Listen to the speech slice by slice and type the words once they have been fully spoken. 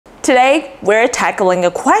Today, we're tackling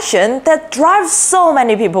a question that drives so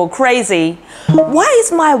many people crazy. Why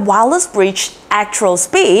is my wireless bridge actual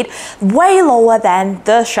speed way lower than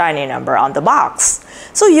the shiny number on the box?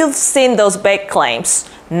 So you've seen those big claims,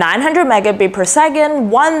 900 megabit per second,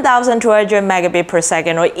 1200 megabit per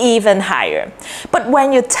second, or even higher. But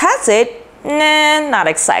when you test it, not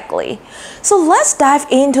exactly. So let's dive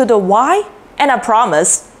into the why, and I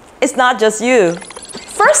promise, it's not just you.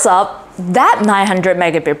 First up, that 900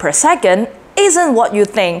 megabit per second isn't what you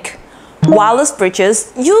think. Wireless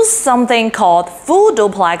bridges use something called full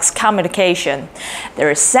duplex communication.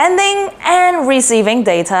 They're sending and receiving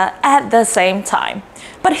data at the same time.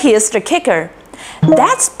 But here's the kicker.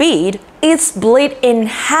 That speed is split in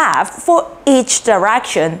half for each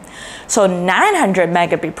direction. So 900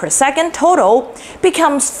 megabit per second total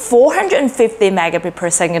becomes 450 megabit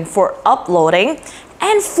per second for uploading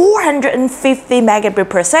and 450 megabit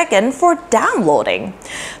per second for downloading.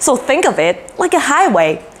 So think of it like a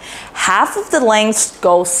highway. Half of the lanes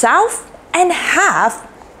go south and half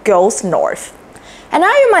goes north. And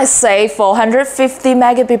now you might say 450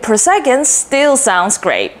 megabit per second still sounds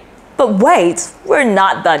great. But wait, we're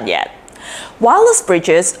not done yet. Wireless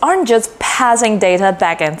bridges aren't just passing data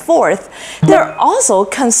back and forth, they're also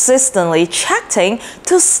consistently checking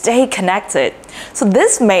to stay connected. So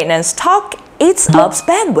this maintenance talk eats up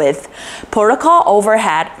bandwidth. Protocol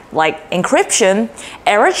overhead like encryption,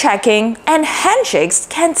 error checking, and handshakes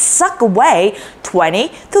can suck away 20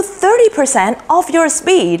 to 30% of your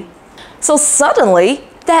speed. So suddenly,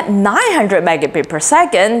 that 900 megabit per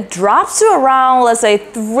second drops to around, let's say,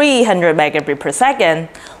 300 megabit per second.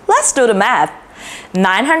 Let's do the math.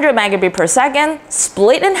 900 megabit per second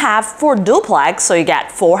split in half for duplex, so you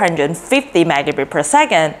get 450 megabit per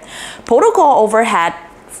second. Protocol overhead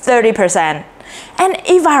 30%. And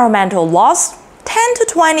environmental loss 10 to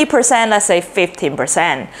 20%, let's say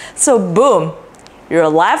 15%. So boom, you're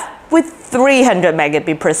left with 300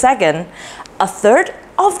 megabit per second, a third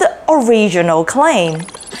of the original claim.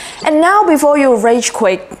 And now before you rage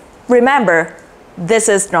quit, remember, this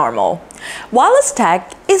is normal. Wireless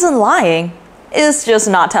tech isn't lying, it's just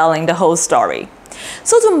not telling the whole story.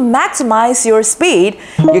 So to maximize your speed,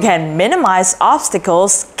 you can minimize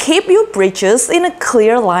obstacles, keep your bridges in a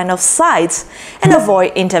clear line of sight, and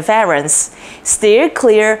avoid interference. Steer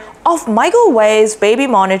clear of microwaves, baby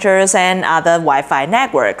monitors, and other Wi-Fi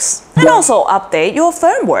networks. And also update your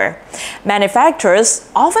firmware. Manufacturers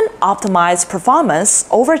often optimize performance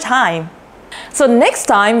over time. So next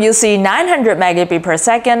time you see 900 megabit per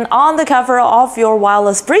second on the cover of your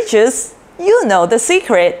wireless bridges, you know the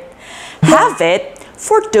secret. Have it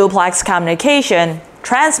for duplex communication,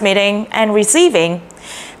 transmitting and receiving.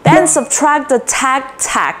 Then subtract the tag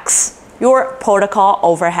tax, your protocol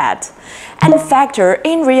overhead, and factor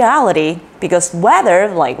in reality, because weather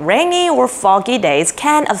like rainy or foggy days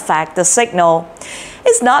can affect the signal.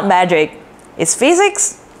 It's not magic, it's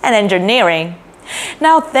physics and engineering.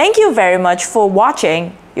 Now thank you very much for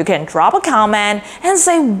watching. You can drop a comment and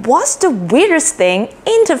say what's the weirdest thing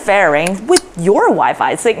interfering with your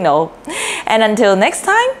Wi-Fi signal. And until next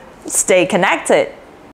time, stay connected.